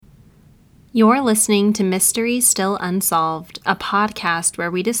You're listening to Mysteries Still Unsolved, a podcast where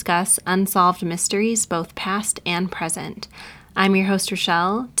we discuss unsolved mysteries, both past and present. I'm your host,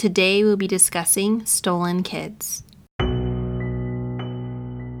 Rochelle. Today we'll be discussing stolen kids.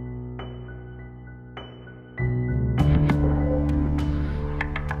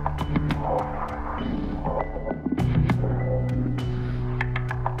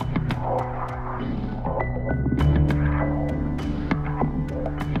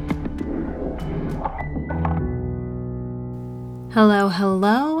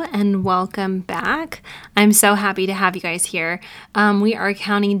 Hello, and welcome back. I'm so happy to have you guys here. We are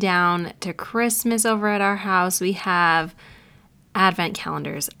counting down to Christmas over at our house. We have advent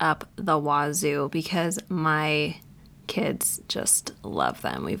calendars up the wazoo because my kids just love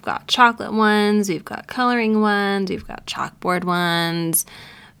them. We've got chocolate ones, we've got coloring ones, we've got chalkboard ones.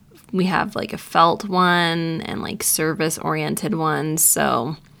 We have like a felt one and like service-oriented ones.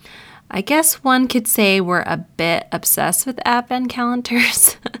 So I guess one could say we're a bit obsessed with advent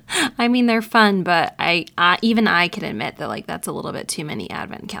calendars. I mean, they're fun, but even I can admit that like that's a little bit too many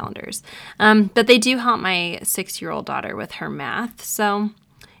advent calendars. But they do help my 6-year-old daughter with her math, so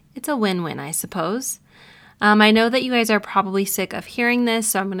it's a win-win, I suppose. I know that you guys are probably sick of hearing this,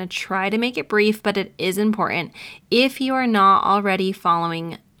 so I'm going to try to make it brief, but it is important. If you are not already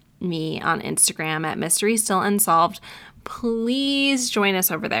following me on Instagram at Mysteries Still Unsolved, please join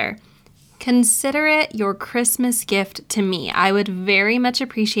us over there. Consider it your Christmas gift to me. I would very much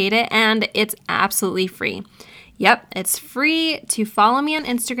appreciate it, and it's absolutely free. Yep, it's free to follow me on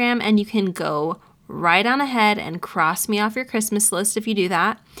Instagram, and you can go right on ahead and cross me off your Christmas list if you do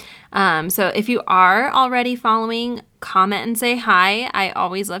that. So if you are already following, comment and say hi. I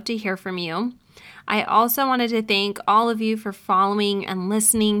always love to hear from you. I also wanted to thank all of you for following and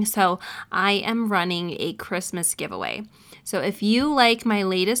listening. So I am running a Christmas giveaway. So if you like my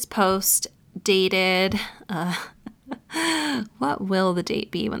latest post dated, what will the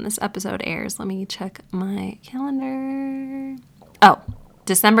date be when this episode airs? Let me check my calendar. Oh,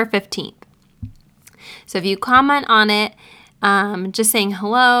 December 15th. So if you comment on it, just saying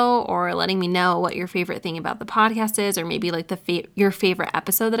hello or letting me know what your favorite thing about the podcast is, or maybe like your favorite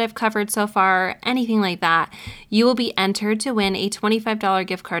episode that I've covered so far, anything like that, you will be entered to win a $25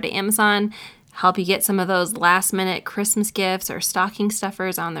 gift card to Amazon, help you get some of those last minute Christmas gifts or stocking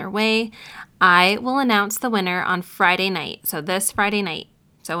stuffers on their way. I will announce the winner on Friday night. So this Friday night.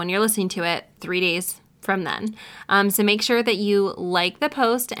 So when you're listening to it, 3 days from then. So make sure that you like the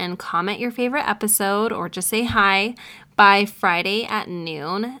post and comment your favorite episode or just say hi by Friday at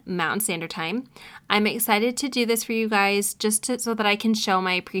noon Mountain Standard Time. I'm excited to do this for you guys so that I can show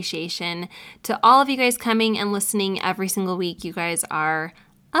my appreciation to all of you guys coming and listening every single week. You guys are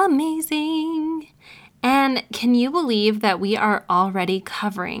amazing. And can you believe that we are already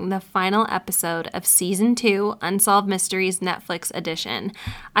covering the final episode of Season 2, Unsolved Mysteries Netflix edition?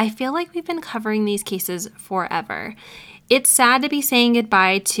 I feel like we've been covering these cases forever. It's sad to be saying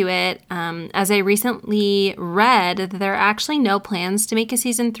goodbye to it, as I recently read that there are actually no plans to make a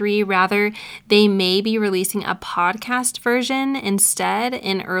Season 3. Rather, they may be releasing a podcast version instead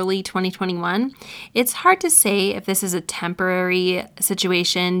in early 2021. It's hard to say if this is a temporary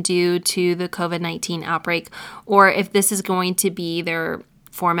situation due to the COVID-19 outbreak or if this is going to be their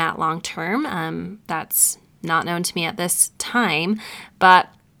format long term. That's not known to me at this time, but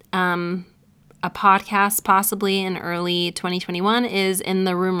a podcast possibly in early 2021 is in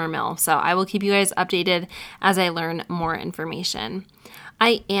the rumor mill. So I will keep you guys updated as I learn more information.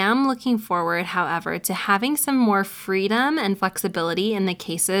 I am looking forward, however, to having some more freedom and flexibility in the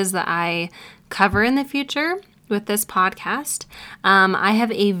cases that I cover in the future with this podcast. I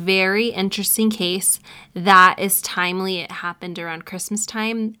have a very interesting case that is timely. It happened around Christmas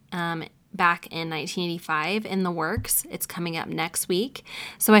time. Back in 1985 in the works. It's coming up next week.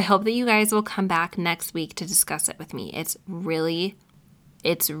 So I hope that you guys will come back next week to discuss it with me. It's really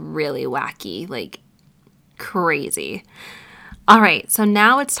wacky, like crazy. All right, so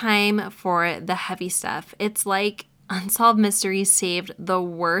now it's time for the heavy stuff. It's like Unsolved Mysteries saved the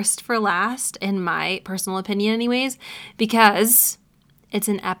worst for last, in my personal opinion anyways, because it's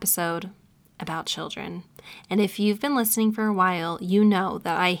an episode about children. And if you've been listening for a while, you know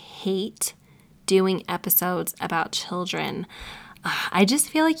that I hate doing episodes about children. I just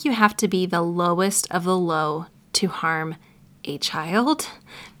feel like you have to be the lowest of the low to harm a child.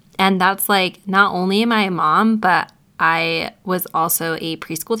 And that's like, not only am I a mom, but I was also a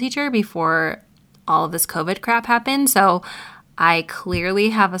preschool teacher before all of this COVID crap happened. So I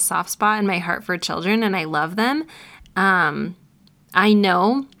clearly have a soft spot in my heart for children and I love them. I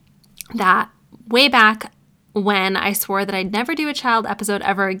know that way back when I swore that I'd never do a child episode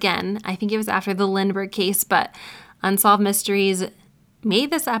ever again. I think it was after the Lindbergh case, but Unsolved Mysteries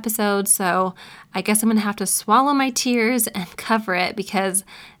made this episode, so I guess I'm going to have to swallow my tears and cover it because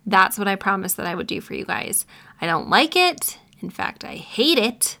that's what I promised that I would do for you guys. I don't like it. In fact, I hate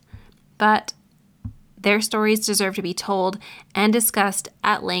it, but their stories deserve to be told and discussed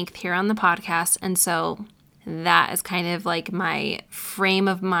at length here on the podcast, and so that is kind of like my frame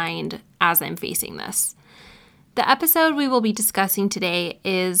of mind as I'm facing this. The episode we will be discussing today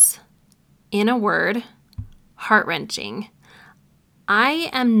is, in a word, heart-wrenching. I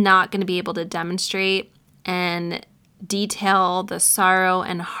am not going to be able to demonstrate and detail the sorrow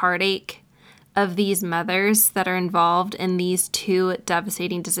and heartache of these mothers that are involved in these two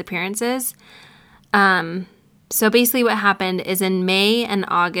devastating disappearances. So basically what happened is in May and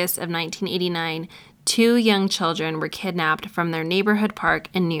August of 1989, two young children were kidnapped from their neighborhood park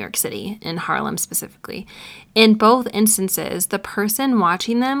in New York City, in Harlem specifically. In both instances, the person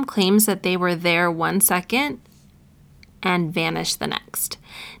watching them claims that they were there 1 second and vanished the next.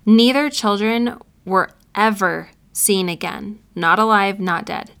 Neither children were ever seen again. Not alive, not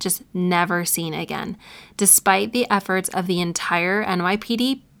dead, just never seen again, despite the efforts of the entire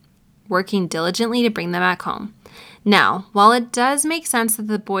NYPD working diligently to bring them back home. Now, while it does make sense that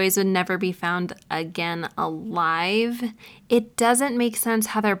the boys would never be found again alive, it doesn't make sense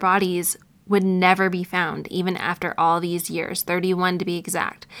how their bodies would never be found, even after all these years, 31 to be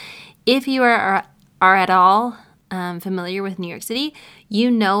exact. If you are at all familiar with New York City,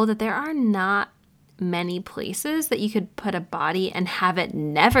 you know that there are not many places that you could put a body and have it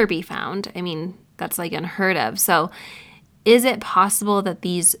never be found. I mean, that's like unheard of. So is it possible that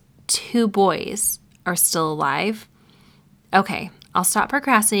these two boys are still alive? Okay, I'll stop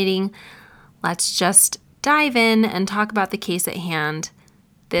procrastinating. Let's just dive in and talk about the case at hand.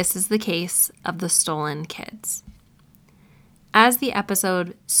 This is the case of the stolen kids. As the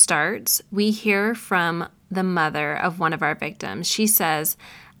episode starts, we hear from the mother of one of our victims. She says,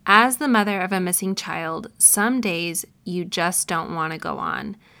 "As the mother of a missing child, some days you just don't want to go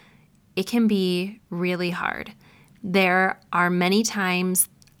on. It can be really hard. There are many times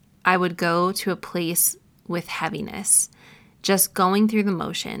I would go to a place with heaviness, just going through the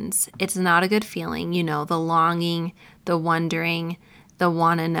motions. It's not a good feeling, the longing, the wondering, the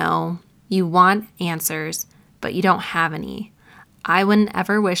want to know. You want answers, but you don't have any. I wouldn't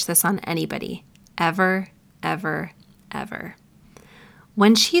ever wish this on anybody. Ever, ever, ever."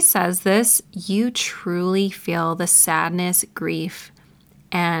 When she says this, you truly feel the sadness, grief,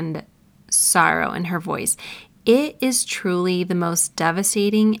 and sorrow in her voice. It is truly the most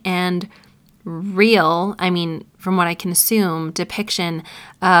devastating and real, from what I can assume, depiction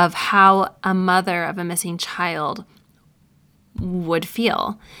of how a mother of a missing child would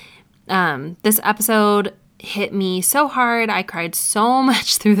feel. This episode hit me so hard. I cried so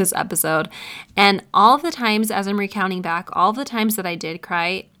much through this episode. And all of the times, as I'm recounting back, all the times that I did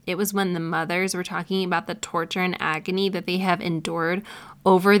cry, it was when the mothers were talking about the torture and agony that they have endured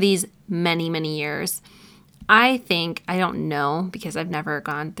over these many, many years. I don't know, because I've never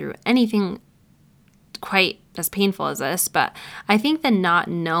gone through anything quite as painful as this, but I think the not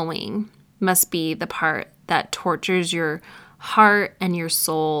knowing must be the part that tortures your heart and your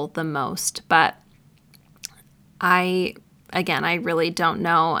soul the most. But I really don't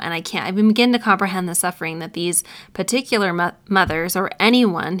know, and I can't even begin to comprehend the suffering that these particular mothers or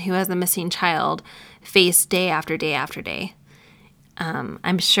anyone who has a missing child face day after day after day.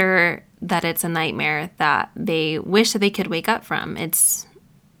 I'm sure that it's a nightmare that they wish that they could wake up from. It's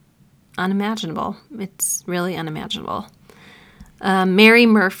unimaginable. It's really unimaginable. Mary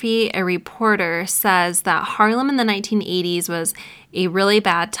Murphy, a reporter, says that Harlem in the 1980s was a really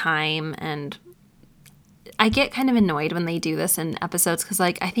bad time, and I get kind of annoyed when they do this in episodes because,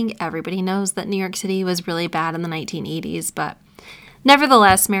 I think everybody knows that New York City was really bad in the 1980s, but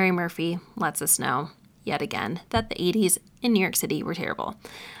nevertheless, Mary Murphy lets us know yet again that the 80s in New York City were terrible.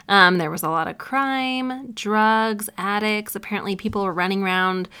 There was a lot of crime, drugs, addicts. Apparently, people were running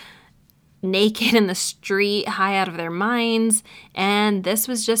around naked in the street, high out of their minds, and this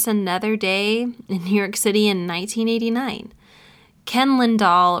was just another day in New York City in 1989. Ken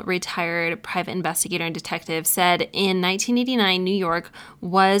Lindahl, retired private investigator and detective, said in 1989, New York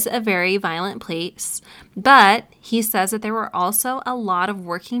was a very violent place, but he says that there were also a lot of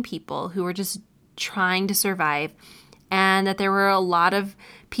working people who were just trying to survive, and that there were a lot of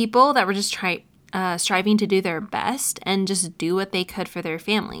people that were just striving to do their best and just do what they could for their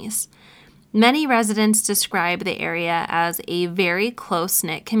families. Many residents describe the area as a very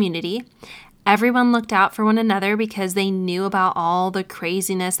close-knit community, Everyone looked out for one another because they knew about all the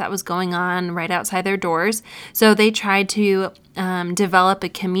craziness that was going on right outside their doors. So they tried to develop a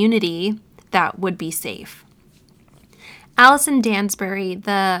community that would be safe. Allison Dansbury,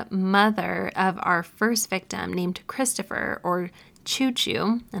 the mother of our first victim, named Christopher, or Choo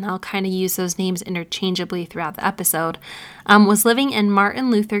Choo, and I'll kind of use those names interchangeably throughout the episode, was living in Martin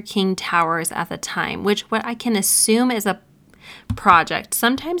Luther King Towers at the time, which what I can assume is a project.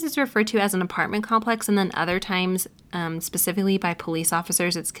 Sometimes it's referred to as an apartment complex, and then other times, specifically by police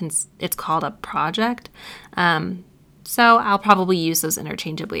officers, it's called a project. So I'll probably use those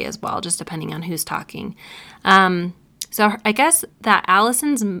interchangeably as well, just depending on who's talking. So I guess that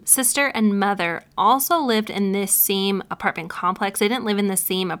Allison's sister and mother also lived in this same apartment complex. They didn't live in the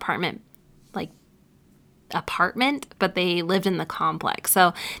same apartment, but they lived in the complex.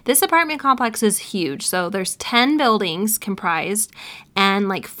 So this apartment complex is huge. So there's 10 buildings comprised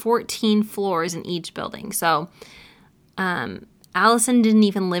and 14 floors in each building. So Allison didn't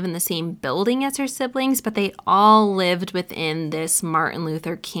even live in the same building as her siblings, but they all lived within this Martin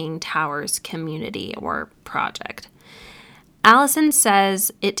Luther King Towers community or project. Allison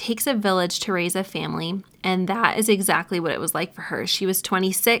says it takes a village to raise a family, and that is exactly what it was like for her. She was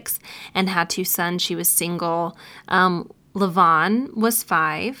 26 and had 2 sons. She was single. Levon was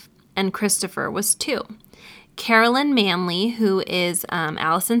 5, and Christopher was 2. Carolyn Manley, who is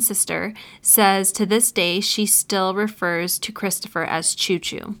Allison's sister, says to this day she still refers to Christopher as Choo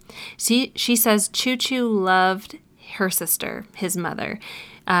Choo. She says Choo Choo loved her sister, his mother.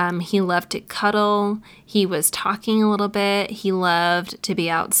 He loved to cuddle. He was talking a little bit. He loved to be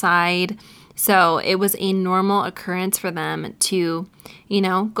outside. So it was a normal occurrence for them to,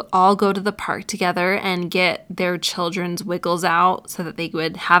 all go to the park together and get their children's wiggles out so that they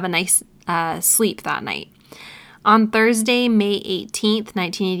would have a nice sleep that night. On Thursday, May 18th,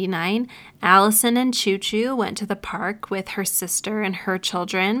 1989, Allison and Choo Choo went to the park with her sister and her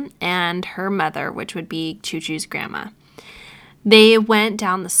children and her mother, which would be Choo Choo's grandma. They went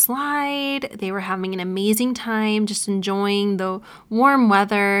down the slide. They were having an amazing time, just enjoying the warm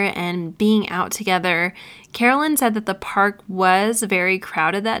weather and being out together. Carolyn said that the park was very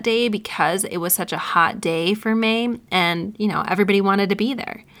crowded that day because it was such a hot day for May and, everybody wanted to be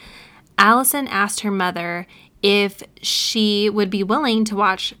there. Allison asked her mother if she would be willing to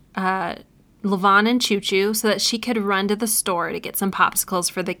watch Levon and Choo Choo so that she could run to the store to get some popsicles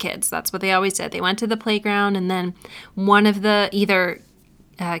for the kids. That's what they always did. They went to the playground, and then one of either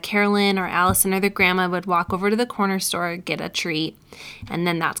Carolyn or Allison or the grandma would walk over to the corner store, get a treat, and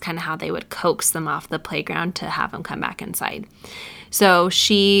then that's kind of how they would coax them off the playground to have them come back inside. So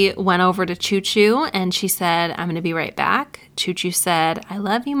she went over to Choo Choo, and she said, "I'm going to be right back." Choo Choo said, "I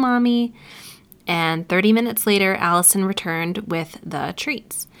love you, Mommy." And 30 minutes later, Allison returned with the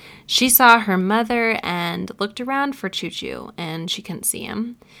treats. She saw her mother and looked around for Choo Choo, and she couldn't see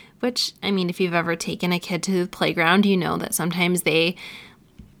him. Which, if you've ever taken a kid to the playground, you know that sometimes they'll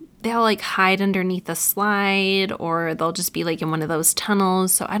hide underneath a slide, or they'll just be in one of those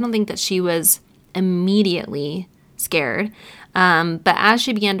tunnels. So I don't think that she was immediately scared. But as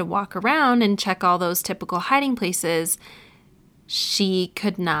she began to walk around and check all those typical hiding places, she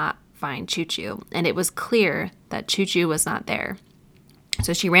could not find Choo Choo, and it was clear that Choo Choo was not there.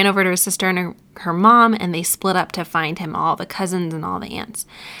 So she ran over to her sister and her mom, and they split up to find him, all the cousins and all the aunts.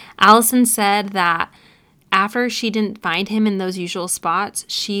 Allison said that after she didn't find him in those usual spots,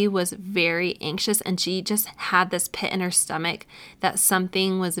 she was very anxious, and she just had this pit in her stomach that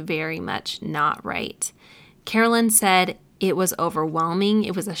something was very much not right. Carolyn said it was overwhelming.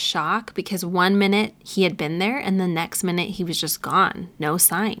 It was a shock because one minute he had been there, and the next minute he was just gone, no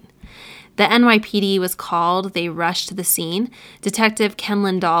sign. The NYPD was called. They rushed to the scene. Detective Ken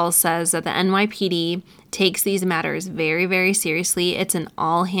Lindahl says that the NYPD takes these matters very, very seriously. It's an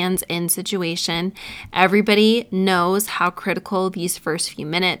all-hands-in situation. Everybody knows how critical these first few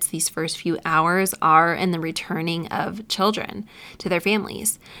minutes, these first few hours are in the returning of children to their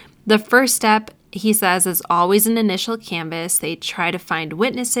families. The first step, he says, is always an initial canvass. They try to find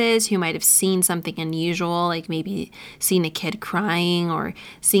witnesses who might have seen something unusual, like maybe seeing a kid crying or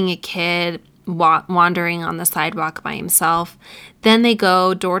seeing a kid wandering on the sidewalk by himself. Then they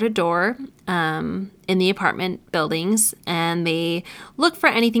go door to door in the apartment buildings, and they look for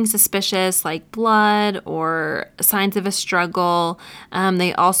anything suspicious like blood or signs of a struggle.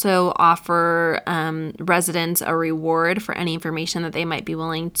 They also offer residents a reward for any information that they might be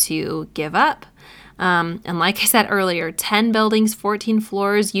willing to give up. And like I said earlier, 10 buildings, 14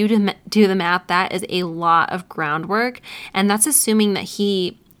 floors, you do the math, that is a lot of groundwork. And that's assuming that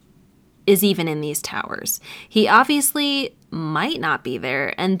he is even in these towers. He obviously might not be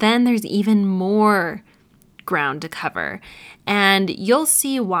there. And then there's even more ground to cover. And you'll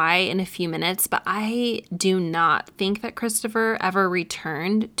see why in a few minutes, but I do not think that Christopher ever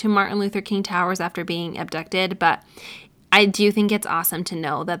returned to Martin Luther King Towers after being abducted, but I do think it's awesome to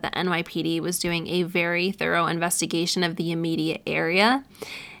know that the NYPD was doing a very thorough investigation of the immediate area.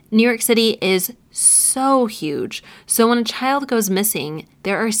 New York City is so huge, so when a child goes missing,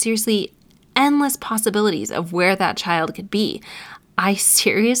 there are seriously endless possibilities of where that child could be. I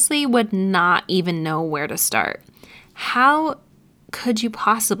seriously would not even know where to start. How could you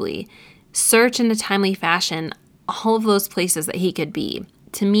possibly search in a timely fashion all of those places that he could be?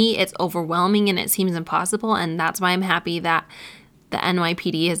 To me, it's overwhelming and it seems impossible, and that's why I'm happy that the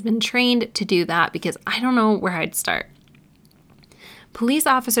NYPD has been trained to do that, because I don't know where I'd start. Police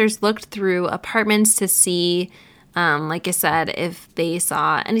officers looked through apartments to see, like I said, if they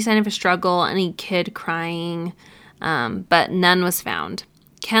saw any sign of a struggle, any kid crying, but none was found.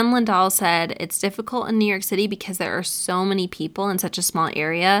 Ken Lindahl said it's difficult in New York City because there are so many people in such a small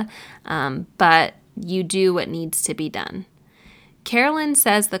area, but you do what needs to be done. Carolyn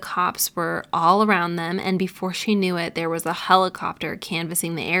says the cops were all around them, and before she knew it, there was a helicopter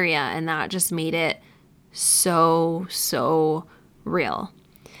canvassing the area, and that just made it so real.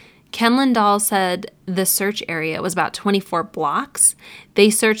 Ken Lindahl said the search area was about 24 blocks. They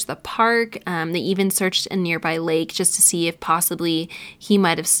searched the park. They even searched a nearby lake just to see if possibly he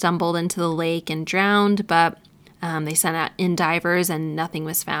might have stumbled into the lake and drowned, but they sent out in divers and nothing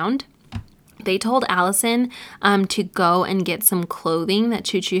was found. They told Allison to go and get some clothing that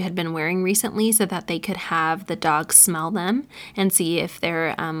Choo Choo had been wearing recently so that they could have the dogs smell them and see if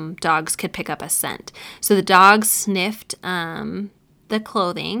their dogs could pick up a scent. So the dogs sniffed the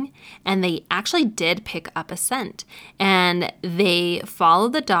clothing, and they actually did pick up a scent. And they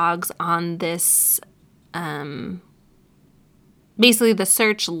followed the dogs on this, basically the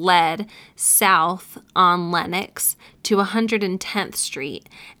search led south on Lenox to 110th Street,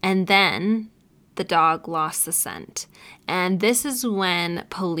 and then the dog lost the scent. And this is when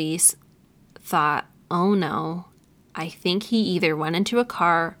police thought, oh no, I think he either went into a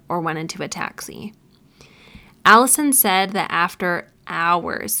car or went into a taxi. Allison said that after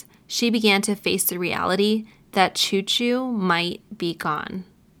hours, she began to face the reality that Choo Choo might be gone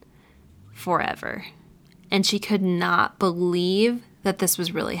forever. And she could not believe that this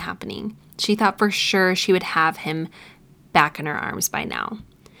was really happening. She thought for sure she would have him back in her arms by now.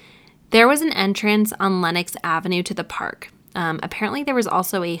 There was an entrance on Lenox Avenue to the park. Apparently there was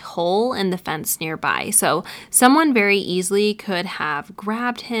also a hole in the fence nearby, so someone very easily could have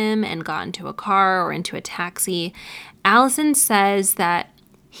grabbed him and got into a car or into a taxi. Allison says that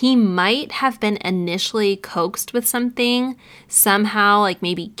he might have been initially coaxed with something, somehow, like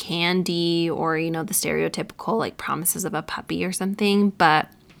maybe candy or, the stereotypical like promises of a puppy or something, but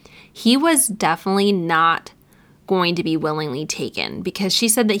he was definitely not going to be willingly taken, because she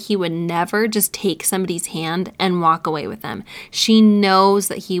said that he would never just take somebody's hand and walk away with them. She knows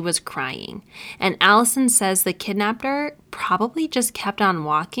that he was crying. And Allison says the kidnapper probably just kept on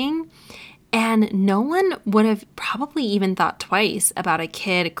walking, and no one would have probably even thought twice about a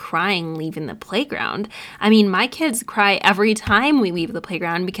kid crying leaving the playground. I mean, my kids cry every time we leave the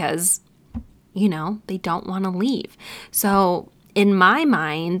playground because, they don't want to leave. So in my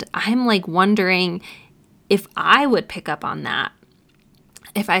mind, I'm like wondering if I would pick up on that.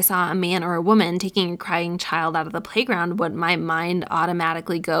 If I saw a man or a woman taking a crying child out of the playground, would my mind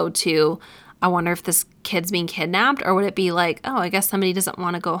automatically go to, I wonder if this kid's being kidnapped? Or would it be like, oh, I guess somebody doesn't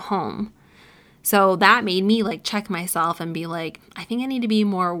want to go home? So that made me check myself and be like, I think I need to be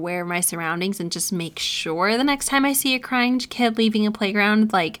more aware of my surroundings and just make sure the next time I see a crying kid leaving a playground,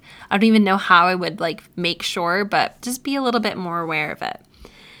 I don't even know how I would make sure, but just be a little bit more aware of it.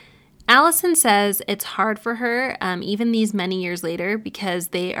 Allison says it's hard for her, even these many years later, because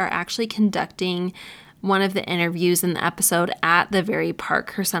they are actually conducting one of the interviews in the episode at the very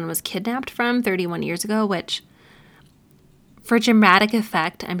park her son was kidnapped from 31 years ago, which, for dramatic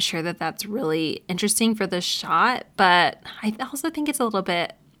effect, I'm sure that that's really interesting for the shot, but I also think it's a little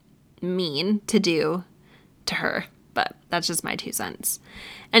bit mean to do to her, but that's just my 2 cents.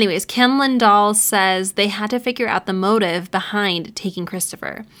 Anyways, Ken Lindahl says they had to figure out the motive behind taking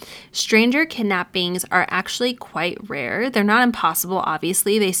Christopher. Stranger kidnappings are actually quite rare. They're not impossible,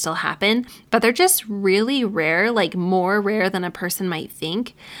 obviously. They still happen, but they're just really rare, more rare than a person might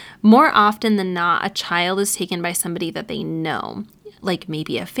think. More often than not, a child is taken by somebody that they know, like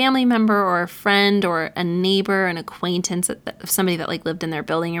maybe a family member or a friend or a neighbor, an acquaintance, somebody that lived in their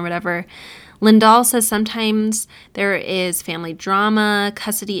building or whatever. Lindahl says sometimes there is family drama,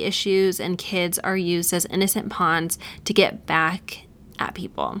 custody issues, and kids are used as innocent pawns to get back at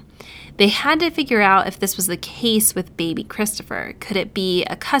people. They had to figure out if this was the case with baby Christopher. Could it be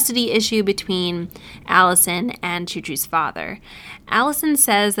a custody issue between Allison and Choo Choo's father? Allison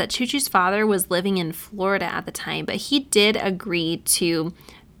says that Choo Choo's father was living in Florida at the time, but he did agree to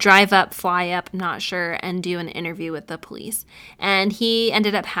drive up, fly up, not sure, and do an interview with the police. And he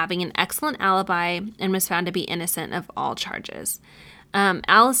ended up having an excellent alibi and was found to be innocent of all charges.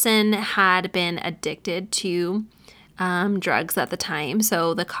 Allison had been addicted to drugs at the time,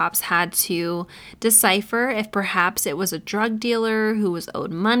 so the cops had to decipher if perhaps it was a drug dealer who was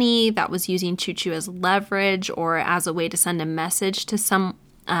owed money that was using Choo Choo as leverage or as a way to send a message to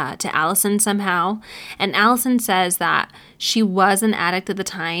Allison somehow. And Allison says that she was an addict at the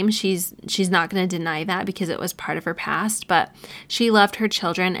time. She's not going to deny that because it was part of her past, but she loved her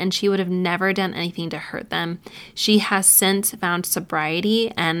children and she would have never done anything to hurt them. She has since found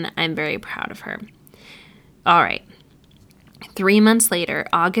sobriety, and I'm very proud of her. All right. 3 months later,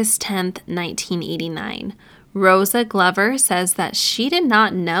 August 10th, 1989, Rosa Glover says that she did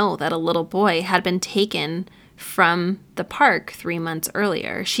not know that a little boy had been taken from the park 3 months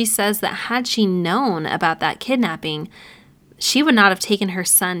earlier. She says that had she known about that kidnapping, she would not have taken her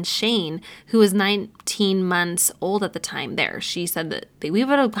son Shane, who was 19 months old at the time, there. She said that we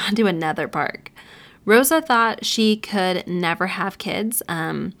would have gone to another park. Rosa thought she could never have kids.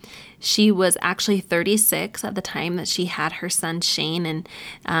 She was actually 36 at the time that she had her son Shane,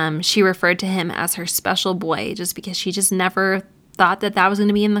 and she referred to him as her special boy just because she just never thought that was going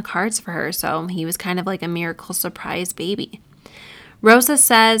to be in the cards for her. So he was kind of like a miracle surprise baby. Rosa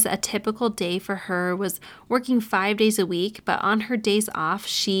says a typical day for her was working 5 days a week, but on her days off,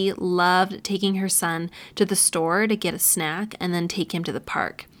 she loved taking her son to the store to get a snack and then take him to the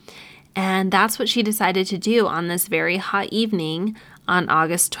park. And that's what she decided to do on this very hot evening on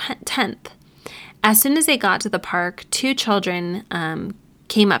August 10th. As soon as they got to the park, 2 children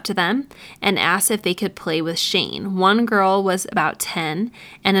came up to them and asked if they could play with Shane. One girl was about 10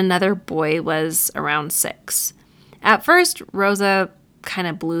 and another boy was around 6. At first, Rosa kind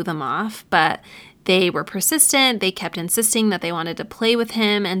of blew them off, but they were persistent. They kept insisting that they wanted to play with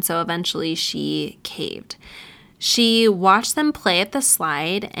him, and so eventually she caved. She watched them play at the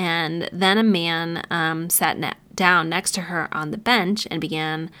slide, and then a man sat down next to her on the bench and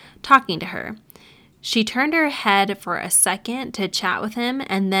began talking to her. She turned her head for a second to chat with him,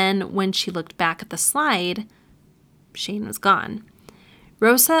 and then when she looked back at the slide, Shane was gone.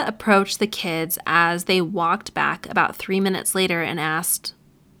 Rosa approached the kids as they walked back about 3 minutes later and asked,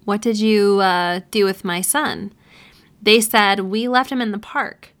 "What did you do with my son?" They said, "We left him in the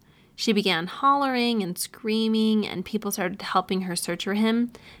park." She began hollering and screaming, and people started helping her search for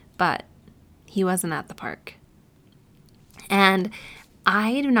him, but he wasn't at the park. And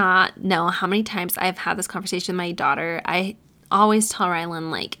I do not know how many times I've had this conversation with my daughter. I always tell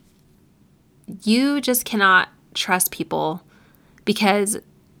Rylan, like, you just cannot trust people because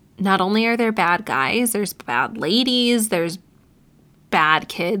not only are there bad guys, there's bad ladies, there's bad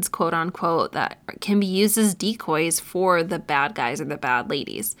kids, quote unquote, that can be used as decoys for the bad guys or the bad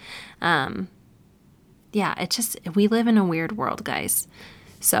ladies. We live in a weird world, guys.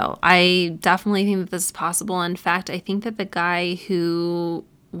 So I definitely think that this is possible. In fact, I think that the guy who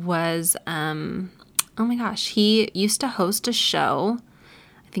was, he used to host a show.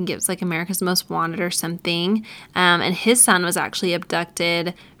 I think it was like America's Most Wanted or something. And his son was actually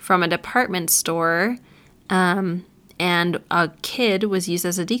abducted from a department store. And a kid was used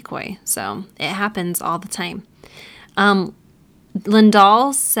as a decoy. So it happens all the time.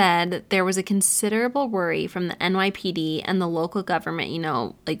 Lindahl said there was a considerable worry from the NYPD and the local government,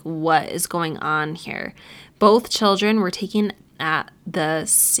 what is going on here. Both children were taken at the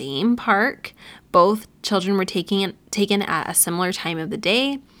same park. Both children were taken at a similar time of the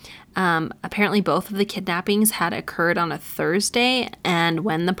day. Apparently both of the kidnappings had occurred on a Thursday and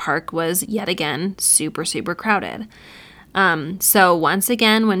when the park was yet again super, super crowded. So once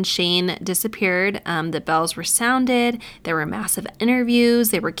again, when Shane disappeared, the bells were sounded. There were massive interviews.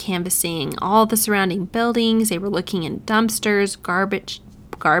 They were canvassing all the surrounding buildings. They were looking in dumpsters, garbage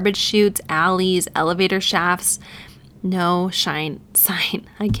chutes, alleys, elevator shafts. No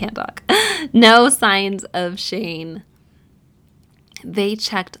No signs of Shane. They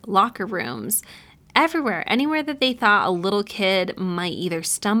checked locker rooms everywhere, anywhere that they thought a little kid might either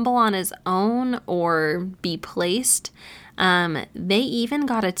stumble on his own or be placed. They even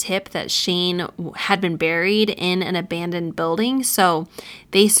got a tip that Shane had been buried in an abandoned building. So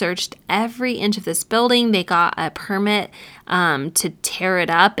they searched every inch of this building. They got a permit to tear it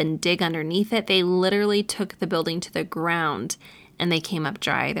up and dig underneath it. They literally took the building to the ground and they came up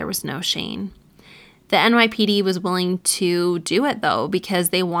dry. There was no Shane. The NYPD was willing to do it, though, because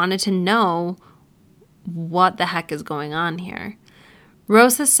they wanted to know what the heck is going on here.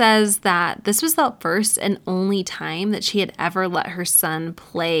 Rosa says that this was the first and only time that she had ever let her son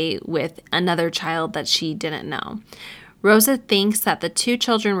play with another child that she didn't know. Rosa thinks that the two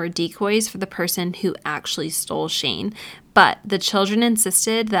children were decoys for the person who actually stole Shane, but the children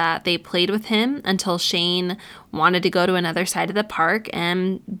insisted that they played with him until Shane wanted to go to another side of the park,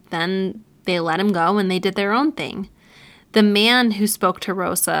 and then they let him go and they did their own thing. The man who spoke to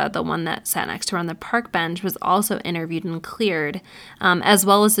Rosa, the one that sat next to her on the park bench, was also interviewed and cleared, as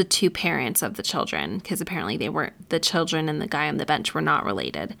well as the two parents of the children, because apparently the children and the guy on the bench were not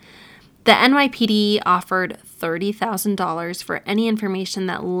related. The NYPD offered $30,000 for any information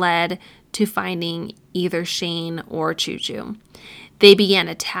that led to finding either Shane or Choo Choo. They began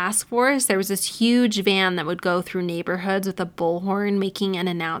a task force. There was this huge van that would go through neighborhoods with a bullhorn making an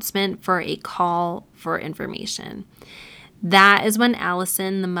announcement for a call for information. That is when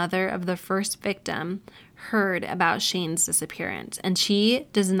Allison, the mother of the first victim, heard about Shane's disappearance, and she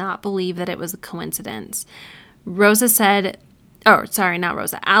does not believe that it was a coincidence. Allison said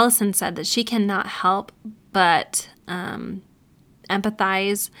that she cannot help but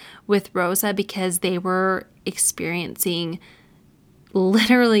empathize with Rosa because they were experiencing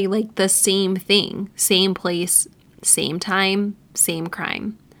literally like the same thing, same place, same time, same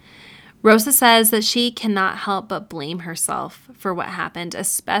crime. Rosa says that she cannot help but blame herself for what happened,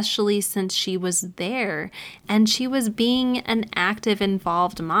 especially since she was there and she was being an active,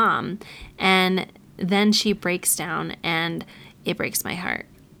 involved mom. And then she breaks down and it breaks my heart.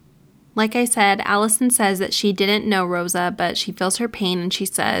 Like I said, Allison says that she didn't know Rosa, but she feels her pain and she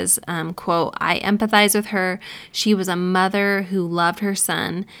says, quote, "I empathize with her. She was a mother who loved her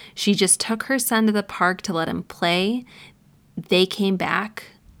son. She just took her son to the park to let him play. They came back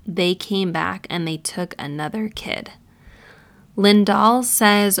and they took another kid." Lindahl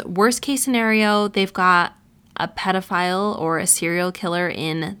says, worst case scenario, they've got a pedophile or a serial killer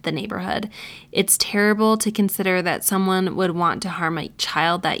in the neighborhood. It's terrible to consider that someone would want to harm a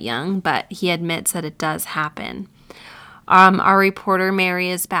child that young, but he admits that it does happen. Our reporter Mary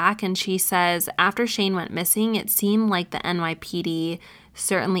is back and she says, after Shane went missing, it seemed like the NYPD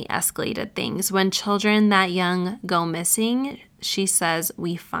certainly escalated things. When children that young go missing, she says,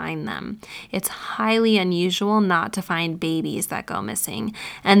 we find them. It's highly unusual not to find babies that go missing.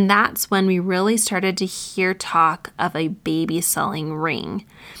 And that's when we really started to hear talk of a baby selling ring.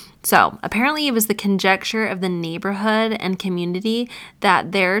 So apparently it was the conjecture of the neighborhood and community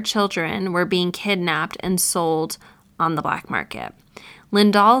that their children were being kidnapped and sold on the black market.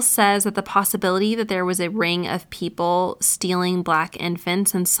 Lindahl says that the possibility that there was a ring of people stealing black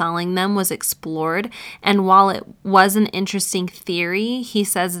infants and selling them was explored, and while it was an interesting theory, he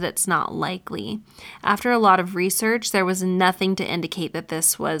says that it's not likely. After a lot of research, there was nothing to indicate that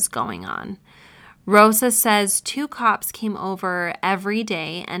this was going on. Rosa says 2 cops came over every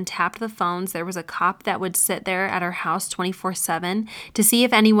day and tapped the phones. There was a cop that would sit there at her house 24/7 to see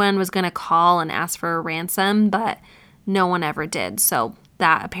if anyone was going to call and ask for a ransom, but no one ever did. So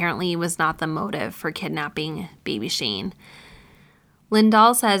that apparently was not the motive for kidnapping baby Shane.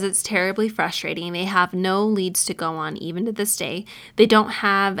 Lindahl says it's terribly frustrating. They have no leads to go on even to this day. They don't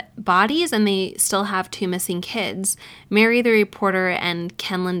have bodies and they still have 2 missing kids. Mary, the reporter, and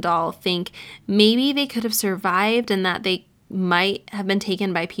Ken Lindahl think maybe they could have survived and that they might have been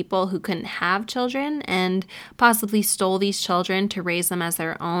taken by people who couldn't have children and possibly stole these children to raise them as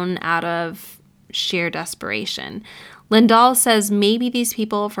their own out of sheer desperation. Lindahl says maybe these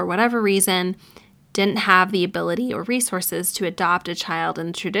people, for whatever reason, didn't have the ability or resources to adopt a child in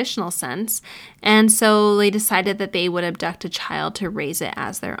the traditional sense, and so they decided that they would abduct a child to raise it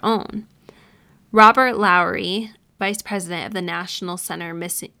as their own. Robert Lowry, vice president of the National Center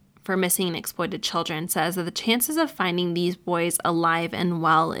for Missing and Exploited Children, says that the chances of finding these boys alive and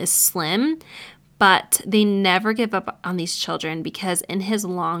well is slim, but they never give up on these children because in his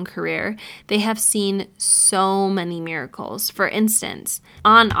long career, they have seen so many miracles. For instance,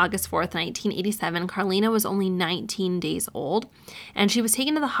 on August 4th, 1987, Carlina was only 19 days old, and she was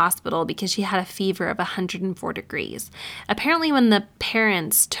taken to the hospital because she had a fever of 104 degrees. Apparently, when the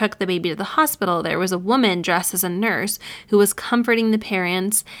parents took the baby to the hospital, there was a woman dressed as a nurse who was comforting the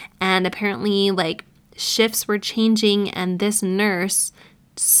parents, and apparently, shifts were changing, and this nurse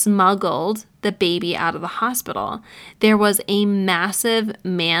smuggled the baby out of the hospital. There was a massive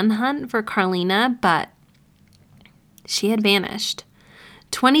manhunt for Carlina, but she had vanished.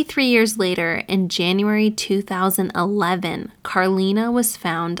 23 years later, in January 2011, Carlina was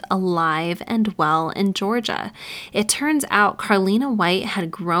found alive and well in Georgia. It turns out Carlina White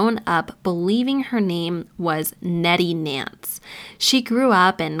had grown up believing her name was Nettie Nance. She grew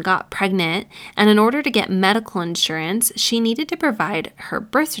up and got pregnant, and in order to get medical insurance, she needed to provide her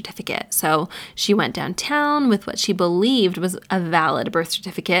birth certificate. So she went downtown with what she believed was a valid birth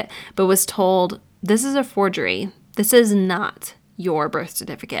certificate, but was told, "This is a forgery. This is not your birth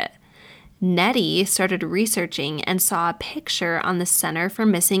certificate." Nettie started researching and saw a picture on the Center for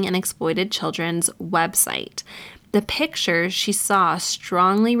Missing and Exploited Children's website. The picture she saw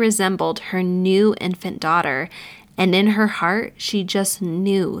strongly resembled her new infant daughter, and in her heart, she just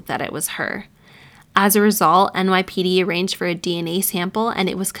knew that it was her. As a result, NYPD arranged for a DNA sample, and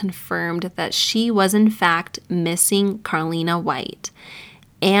it was confirmed that she was in fact missing Carlina White.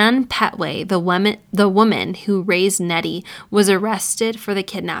 Ann Petway, the woman who raised Nettie, was arrested for the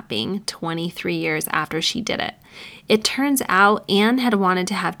kidnapping 23 years after she did it. It turns out Ann had wanted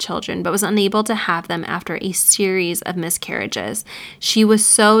to have children, but was unable to have them after a series of miscarriages. She was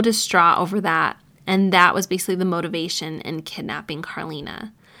so distraught over that, and that was basically the motivation in kidnapping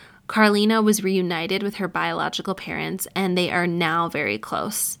Carlina. Carlina was reunited with her biological parents, and they are now very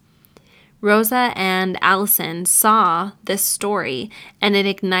close. Rosa and Allison saw this story, and it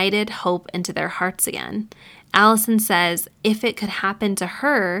ignited hope into their hearts again. Allison says, if it could happen to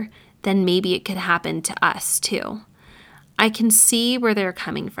her, then maybe it could happen to us too. I can see where they're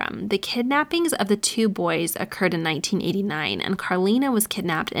coming from. The kidnappings of the two boys occurred in 1989, and Carlina was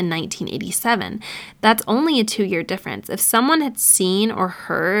kidnapped in 1987. That's only a 2-year difference. If someone had seen or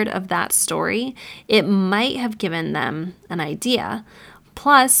heard of that story, it might have given them an idea.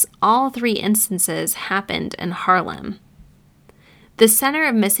 Plus, all 3 instances happened in Harlem. The Center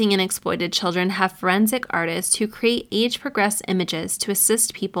of Missing and Exploited Children have forensic artists who create age-progressed images to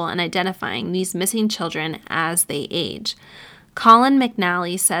assist people in identifying these missing children as they age. Colin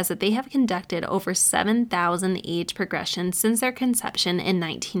McNally says that they have conducted over 7,000 age progressions since their conception in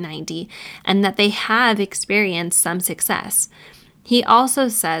 1990, and that they have experienced some success. He also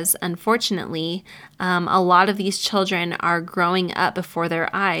says, unfortunately, a lot of these children are growing up before their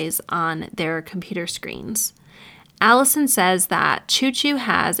eyes on their computer screens. Allison says that Choo Choo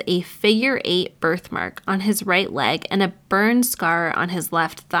has a figure 8 birthmark on his right leg and a burn scar on his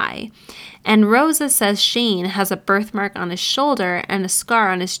left thigh. And Rosa says Shane has a birthmark on his shoulder and a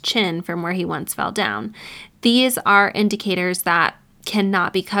scar on his chin from where he once fell down. These are indicators that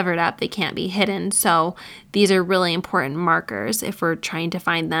cannot be covered up. They can't be hidden. So these are really important markers if we're trying to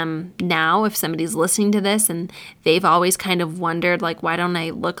find them now. If somebody's listening to this and they've always kind of wondered, like, why don't I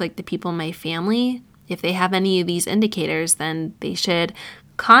look like the people in my family? If they have any of these indicators, then they should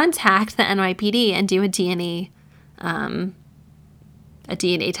contact the NYPD and do a DNA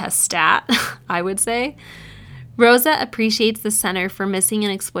test stat, I would say. Rosa appreciates the Center for Missing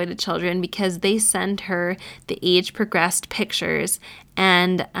and Exploited Children because they send her the age-progressed pictures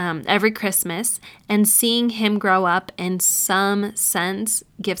and every Christmas, and seeing him grow up in some sense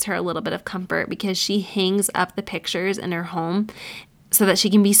gives her a little bit of comfort because she hangs up the pictures in her home so that she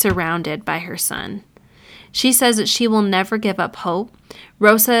can be surrounded by her son. She says that she will never give up hope.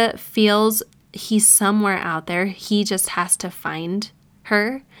 Rosa feels he's somewhere out there. He just has to find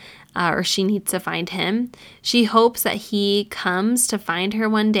her. Or she needs to find him. She hopes that he comes to find her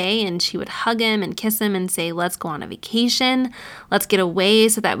one day and she would hug him and kiss him and say, let's go on a vacation. Let's get away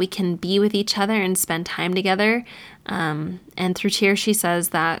so that we can be with each other and spend time together. And through tears, she says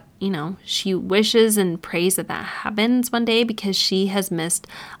that, she wishes and prays that happens one day because she has missed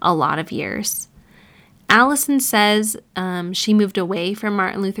a lot of years. Allison says she moved away from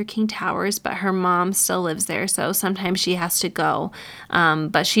Martin Luther King Towers, but her mom still lives there, so sometimes she has to go.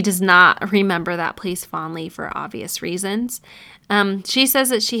 But she does not remember that place fondly for obvious reasons. She says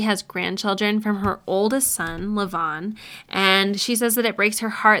that she has grandchildren from her oldest son, Levon, and she says that it breaks her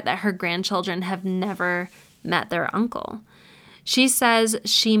heart that her grandchildren have never met their uncle. She says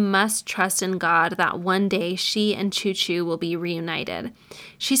she must trust in God that one day she and Choo Choo will be reunited.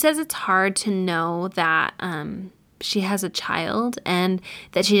 She says it's hard to know that she has a child and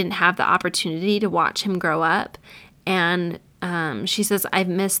that she didn't have the opportunity to watch him grow up. And she says, I've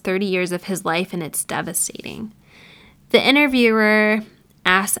missed 30 years of his life and it's devastating. The interviewer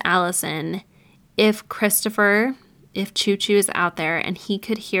asks Allison if Choo Choo is out there and he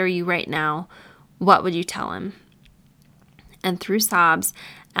could hear you right now, what would you tell him? And through sobs,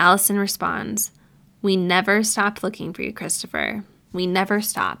 Allison responds, we never stopped looking for you, Christopher. We never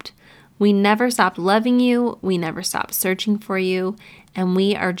stopped. We never stopped loving you. We never stopped searching for you. And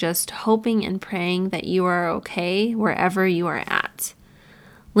we are just hoping and praying that you are okay wherever you are at.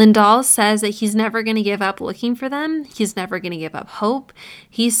 Lindahl says that he's never going to give up looking for them. He's never going to give up hope.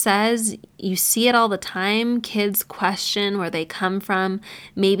 He says you see it all the time. Kids question where they come from.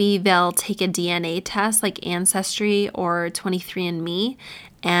 Maybe they'll take a DNA test like Ancestry or 23andMe,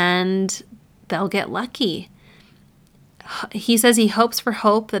 and they'll get lucky. He says he hopes for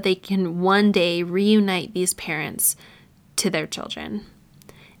hope that they can one day reunite these parents to their children.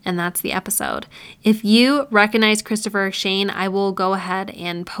 And that's the episode. If you recognize Christopher or Shane, I will go ahead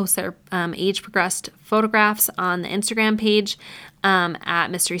and post their age-progressed photographs on the Instagram page at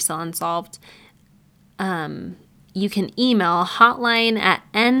Mystery Still Unsolved. You can email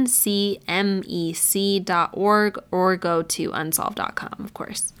hotline@ncmec.org or go to unsolved.com, of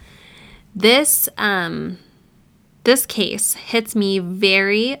course. This case hits me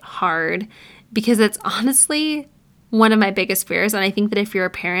very hard because it's honestly one of my biggest fears. And I think that if you're a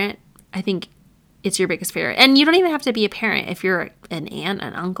parent, I think it's your biggest fear. And you don't even have to be a parent. If you're an aunt,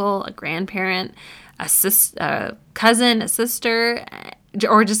 an uncle, a grandparent, a cousin, a sister,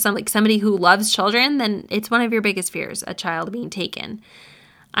 or just somebody who loves children, then it's one of your biggest fears, a child being taken.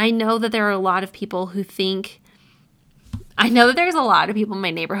 I know that there are a lot of people who think, there's a lot of people in my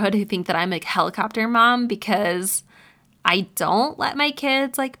neighborhood who think that I'm a helicopter mom because I don't let my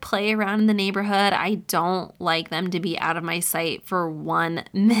kids play around in the neighborhood. I don't like them to be out of my sight for 1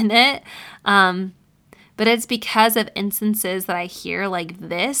 minute. But it's because of instances that I hear like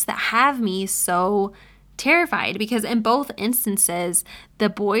this that have me so terrified, because in both instances, the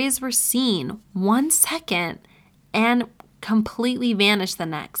boys were seen 1 second and completely vanished the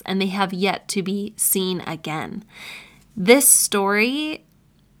next, and they have yet to be seen again. This story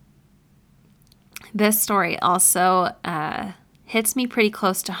also hits me pretty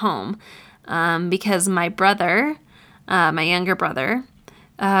close to home because my brother, my younger brother,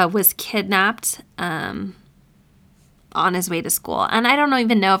 was kidnapped on his way to school. And I don't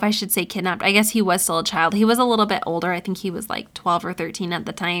even know if I should say kidnapped. I guess he was still a child. He was a little bit older. I think he was 12 or 13 at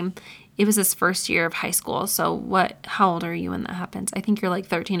the time. It was his first year of high school. So how old are you when that happens? I think you're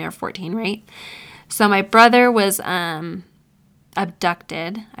 13 or 14, right? So my brother was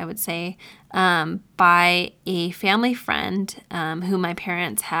abducted, I would say, by a family friend who my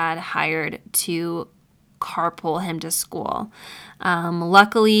parents had hired to carpool him to school.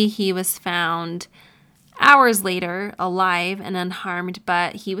 Luckily, he was found hours later alive and unharmed,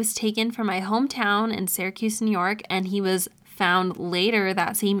 but he was taken from my hometown in Syracuse, New York, and he was found later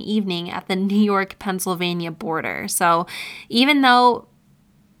that same evening at the New York-Pennsylvania border. So even though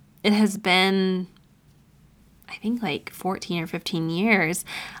it has been, I think 14 or 15 years,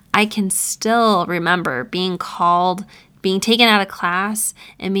 I can still remember being taken out of class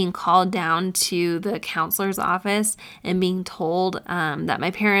and being called down to the counselor's office and being told that my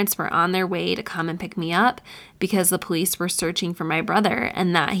parents were on their way to come and pick me up because the police were searching for my brother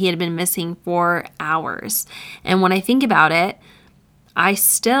and that he had been missing for hours. And when I think about it, I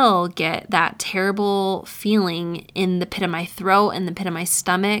still get that terrible feeling in the pit of my throat and the pit of my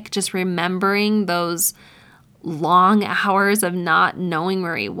stomach, just remembering those long hours of not knowing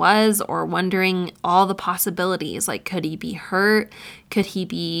where he was or wondering all the possibilities. Could he be hurt? Could he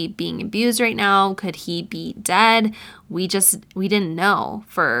be being abused right now? Could he be dead? We didn't know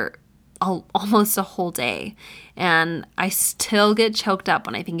for almost a whole day. And I still get choked up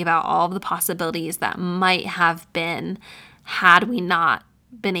when I think about all of the possibilities that might have been had we not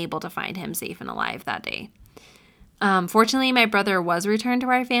been able to find him safe and alive that day. Fortunately, my brother was returned to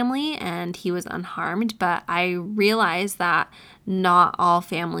our family and he was unharmed, but I realized that not all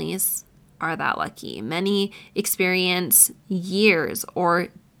families are that lucky. Many experience years or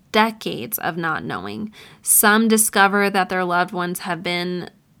decades of not knowing. Some discover that their loved ones have been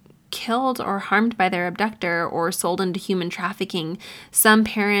killed or harmed by their abductor or sold into human trafficking. Some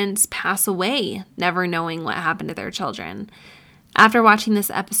parents pass away never knowing what happened to their children. After watching this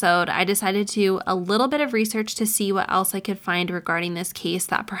episode, I decided to do a little bit of research to see what else I could find regarding this case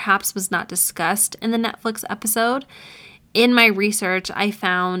that perhaps was not discussed in the Netflix episode. In my research, I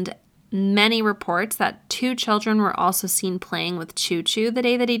found many reports that 2 children were also seen playing with Choo Choo the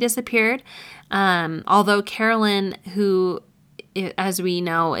day that he disappeared. Although Carolyn, who, as we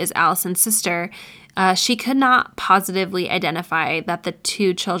know, is Allison's sister, she could not positively identify that the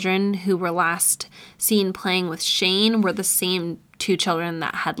 2 children who were last seen playing with Shane were the same 2 children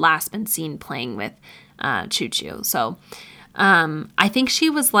that had last been seen playing with Choo Choo. So I think she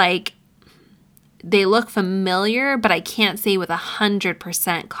was they look familiar, but I can't say with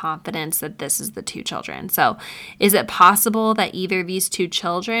 100% confidence that this is the two children. So is it possible that either these two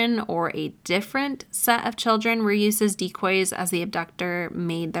children or a different set of children were used as decoys as the abductor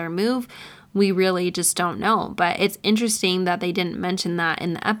made their move? We really just don't know. But it's interesting that they didn't mention that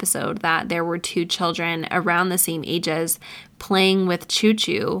in the episode, that there were two children around the same ages playing with Choo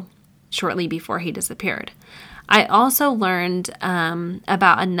Choo shortly before he disappeared. I also learned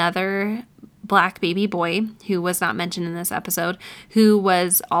about another Black baby boy who was not mentioned in this episode, who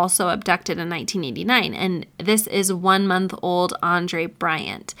was also abducted in 1989. And this is 1-month-old Andre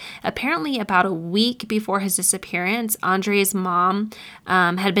Bryant. Apparently, about a week before his disappearance, Andre's mom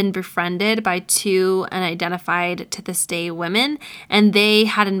had been befriended by two unidentified to this day women, and they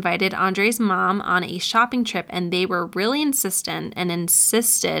had invited Andre's mom on a shopping trip, and they were really insistent and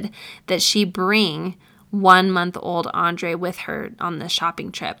insisted that she bring 1-month-old Andre with her on the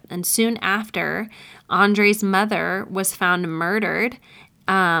shopping trip. And soon after, Andre's mother was found murdered,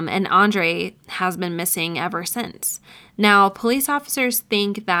 and Andre has been missing ever since. Now, police officers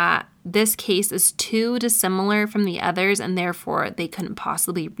think that this case is too dissimilar from the others, and therefore they couldn't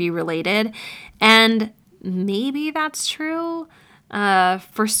possibly be related. And maybe that's true.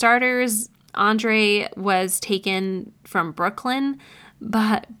 For starters, Andre was taken from Brooklyn,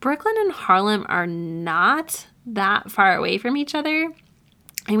 but Brooklyn and Harlem are not that far away from each other.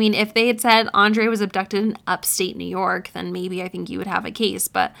 I mean, if they had said Andre was abducted in upstate New York, then maybe I think you would have a case.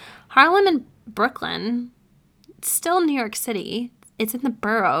 But Harlem and Brooklyn, it's still New York City. It's in the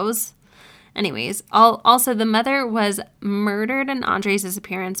boroughs. Anyways, also the mother was murdered in Andre's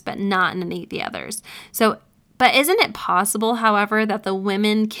disappearance, but not in any of the others. But isn't it possible, however, that the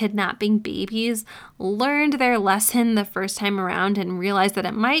women kidnapping babies learned their lesson the first time around and realized that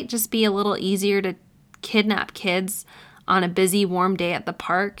it might just be a little easier to kidnap kids on a busy, warm day at the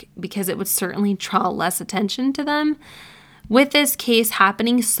park because it would certainly draw less attention to them? With this case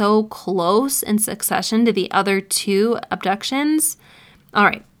happening so close in succession to the other two abductions. All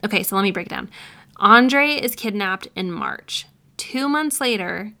right, okay, so let me break it down. Andre is kidnapped in March. 2 months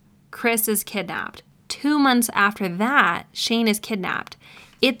later, Chris is kidnapped. 2 months after that, Shane is kidnapped.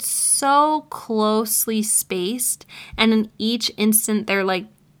 It's so closely spaced, and in each instant, they're like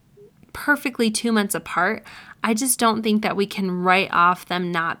perfectly 2 months apart. I just don't think that we can write off them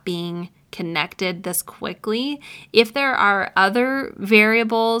not being connected this quickly. If there are other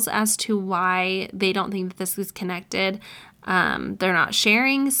variables as to why they don't think that this is connected, they're not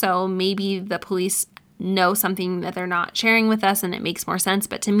sharing. So maybe the police know something that they're not sharing with us and it makes more sense.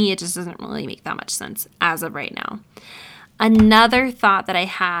 But to me, it just doesn't really make that much sense as of right now. Another thought that I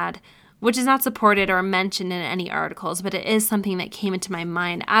had, which is not supported or mentioned in any articles, but it is something that came into my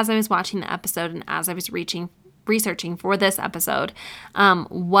mind as I was watching the episode and as I was researching for this episode.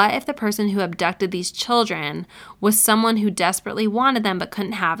 What if the person who abducted these children was someone who desperately wanted them but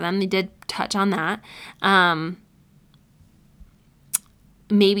couldn't have them? They did touch on that.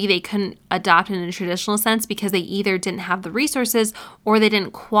 Maybe they couldn't adopt in a traditional sense because they either didn't have the resources or they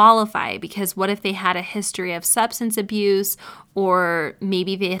didn't qualify, because what if they had a history of substance abuse, or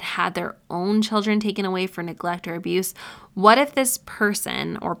maybe they had had their own children taken away for neglect or abuse? What if this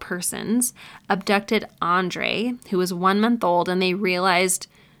person or persons abducted Andre, who was 1 month old, and they realized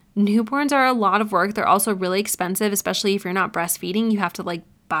newborns are a lot of work. They're also really expensive, especially if you're not breastfeeding. You have to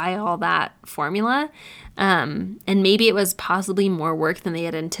buy all that formula. And maybe it was possibly more work than they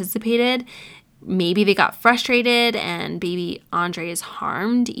had anticipated. Maybe they got frustrated and baby Andre is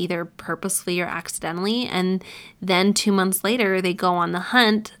harmed either purposefully or accidentally. And then 2 months later, they go on the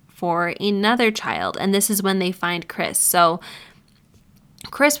hunt for another child. And this is when they find Chris. So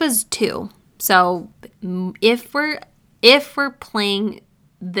Chris was 2. So if we're playing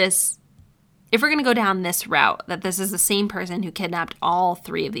this, if we're going to go down this route, that this is the same person who kidnapped all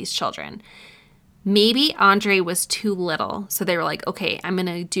 3 of these children, maybe Andre was too little. So they were like, okay, I'm going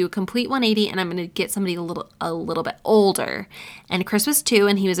to do a complete 180 and I'm going to get somebody a little bit older. And Chris was 2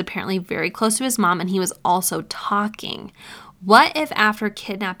 and he was apparently very close to his mom and he was also talking. What if after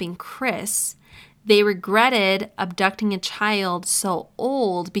kidnapping Chris, they regretted abducting a child so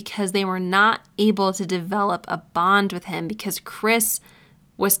old because they were not able to develop a bond with him because Chris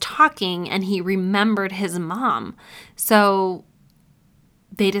was talking and he remembered his mom. So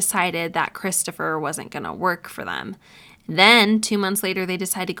they decided that Christopher wasn't going to work for them. Then 2 months later, they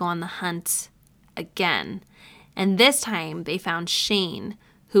decided to go on the hunt again. And this time they found Shane,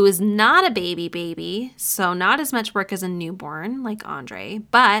 who is not a baby, so not as much work as a newborn like Andre,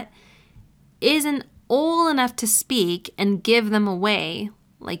 but isn't old enough to speak and give them away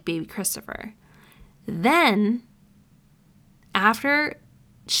like baby Christopher. Then, after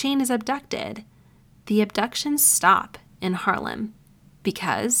Shane is abducted, the abductions stop in Harlem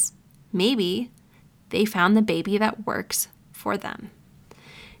because maybe they found the baby that works for them.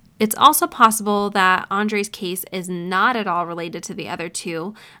 It's also possible that Andre's case is not at all related to the other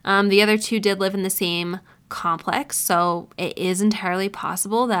two. The other two did live in the same complex, so it is entirely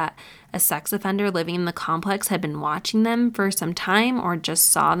possible that a sex offender living in the complex had been watching them for some time or just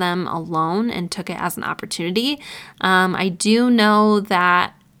saw them alone and took it as an opportunity. I do know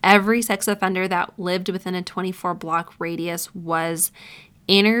that every sex offender that lived within a 24-block radius was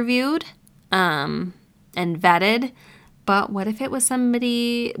interviewed and vetted. But what if it was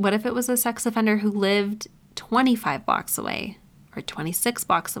a sex offender who lived 25 blocks away or 26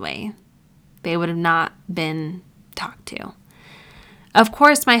 blocks away? They would have not been talked to. Of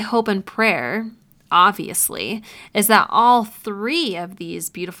course, my hope and prayer, obviously, is that all three of these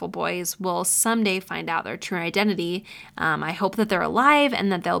beautiful boys will someday find out their true identity. I hope that they're alive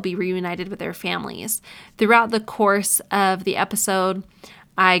and that they'll be reunited with their families. Throughout the course of the episode,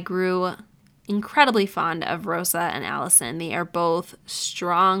 I grew incredibly fond of Rosa and Allison. They are both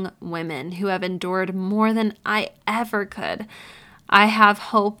strong women who have endured more than I ever could. I have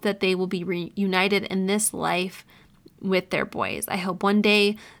hope that they will be reunited in this life with their boys. I hope one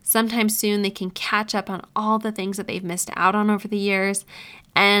day, sometime soon, they can catch up on all the things that they've missed out on over the years.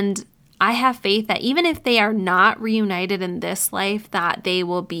 And I have faith that even if they are not reunited in this life, that they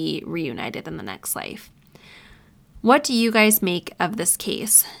will be reunited in the next life. What do you guys make of this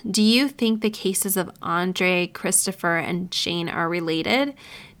case? Do you think the cases of Andre, Christopher, and Shane are related?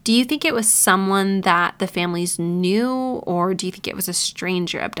 Do you think it was someone that the families knew, or do you think it was a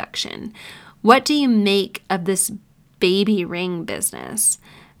stranger abduction? What do you make of this baby ring business?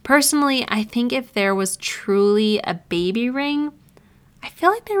 Personally, I think if there was truly a baby ring, I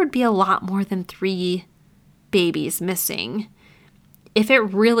feel like there would be a lot more than 3 babies missing. If it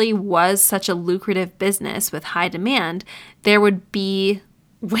really was such a lucrative business with high demand, there would be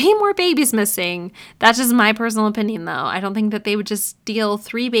way more babies missing. That's just my personal opinion, though. I don't think that they would just steal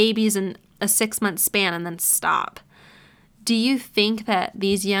 3 babies in a 6-month span and then stop. Do you think that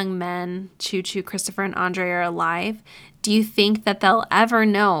these young men, Choo Choo, Christopher, and Andre, are alive? Do you think that they'll ever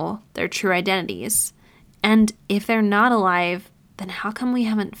know their true identities? And if they're not alive, then how come we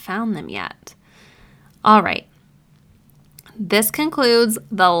haven't found them yet? All right. This concludes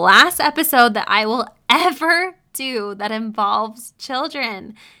the last episode that I will ever do that involves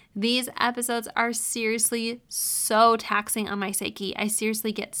children. These episodes are seriously so taxing on my psyche. I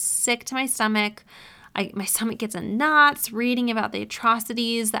seriously get sick to my stomach. My stomach gets in knots reading about the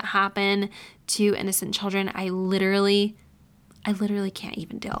atrocities that happen to innocent children. I literally can't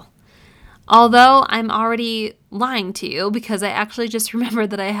even deal. Although I'm already lying to you because I actually just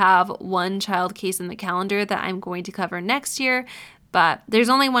remembered that I have one child case in the calendar that I'm going to cover next year, but there's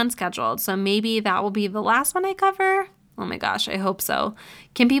only one scheduled, so maybe that will be the last one I cover. Oh my gosh, I hope so.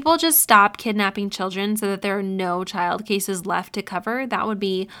 Can people just stop kidnapping children so that there are no child cases left to cover? That would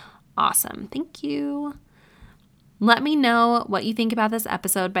be awesome. Thank you. Let me know what you think about this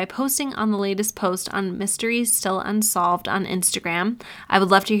episode by posting on the latest post on Mysteries Still Unsolved on Instagram. I would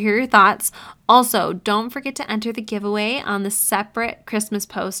love to hear your thoughts. Also, don't forget to enter the giveaway on the separate Christmas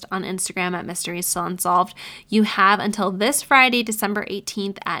post on Instagram at Mysteries Still Unsolved. You have until this Friday, December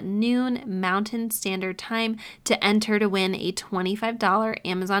 18th at noon Mountain Standard Time to enter to win a $25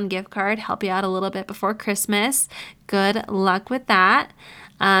 Amazon gift card. Help you out a little bit before Christmas. Good luck with that.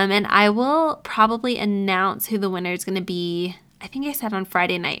 And I will probably announce who the winner is going to be. I think I said on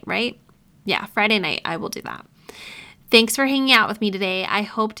Friday night, right? Yeah, Friday night, I will do that. Thanks for hanging out with me today. I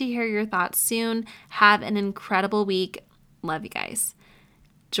hope to hear your thoughts soon. Have an incredible week. Love you guys.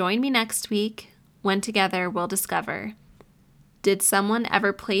 Join me next week when together we'll discover, did someone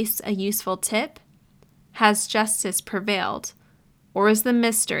ever place a useful tip? Has justice prevailed? Or is the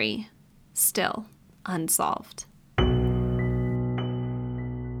mystery still unsolved?